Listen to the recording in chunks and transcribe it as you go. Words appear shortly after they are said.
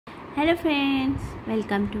Hello friends,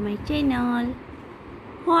 welcome to my channel.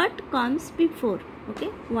 What comes before? Okay,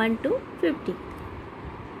 1 to 50.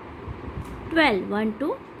 12, 1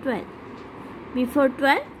 to 12. Before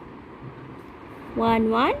 12, 1,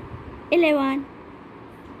 1, 11.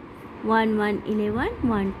 1, 1, 11,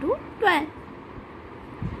 1 to 12.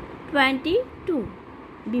 22.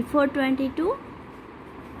 Before 22,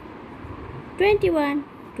 21,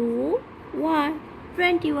 2, 1,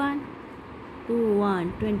 21. 2,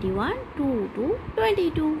 1, 21, 2, 2,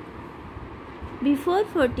 22. Before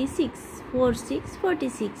 46, 4, 6,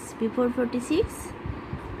 46. Before 46,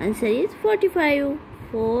 answer is 45.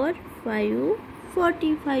 4, 5,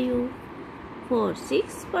 45. 4,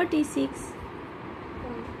 6, 46.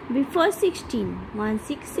 Before 16, 1,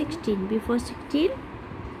 6, 16. Before 16,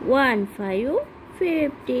 1, 5,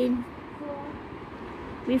 15.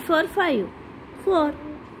 Before 5, 4,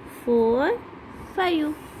 4,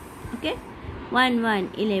 5. Okay. 1,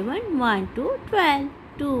 1, 11, 1, 2, 12,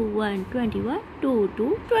 2, 1, 21, 2,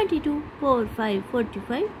 2, 22, 4, 5,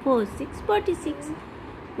 45, 4, 6, 46,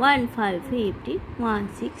 1, 5, 50, 1,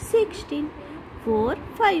 6, 16, 4,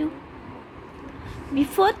 5.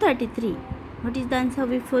 Before 33, what is the answer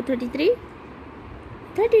before 33?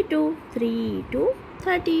 32, 3, 2,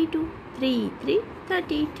 32, 3, 3,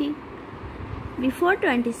 33. Before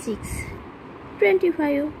 26,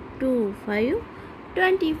 25, 2, 5,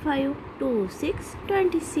 25, 2, 6,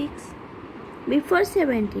 26. Before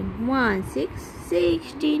 17, 1, 6,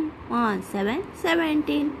 16, 1, 7,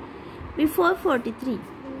 17. Before 43,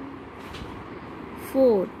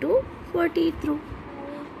 4, 2, 42,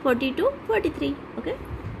 42, 43. Okay.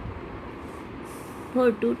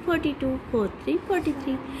 4, 2, 42, 4, 3,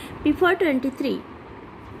 43. Before 23,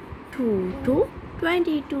 2, 2,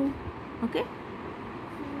 22. Okay.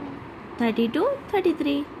 32,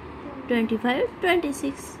 33. 25,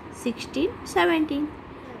 26, 16, 17,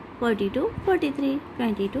 42, 43,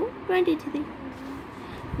 22, 23.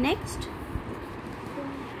 Next,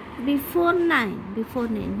 before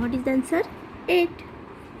 9, what is the answer? 8,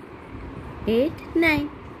 8, 9.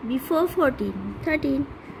 Before 14, 13,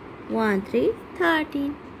 1, 3,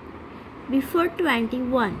 13. Before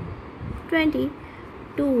 21, 20,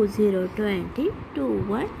 2, 0, 20, 2,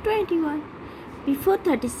 1, 21. Before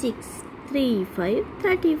 36, 3, 5,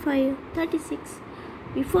 35, 36.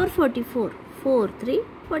 Before 44, 4, 3,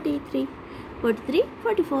 43, 43,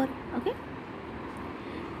 44. Okay.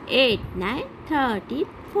 8, 9, 13,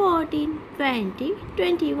 14, 20,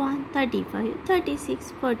 21, 35,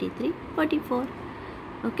 36, 43, 44.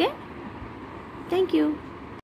 Okay. Thank you.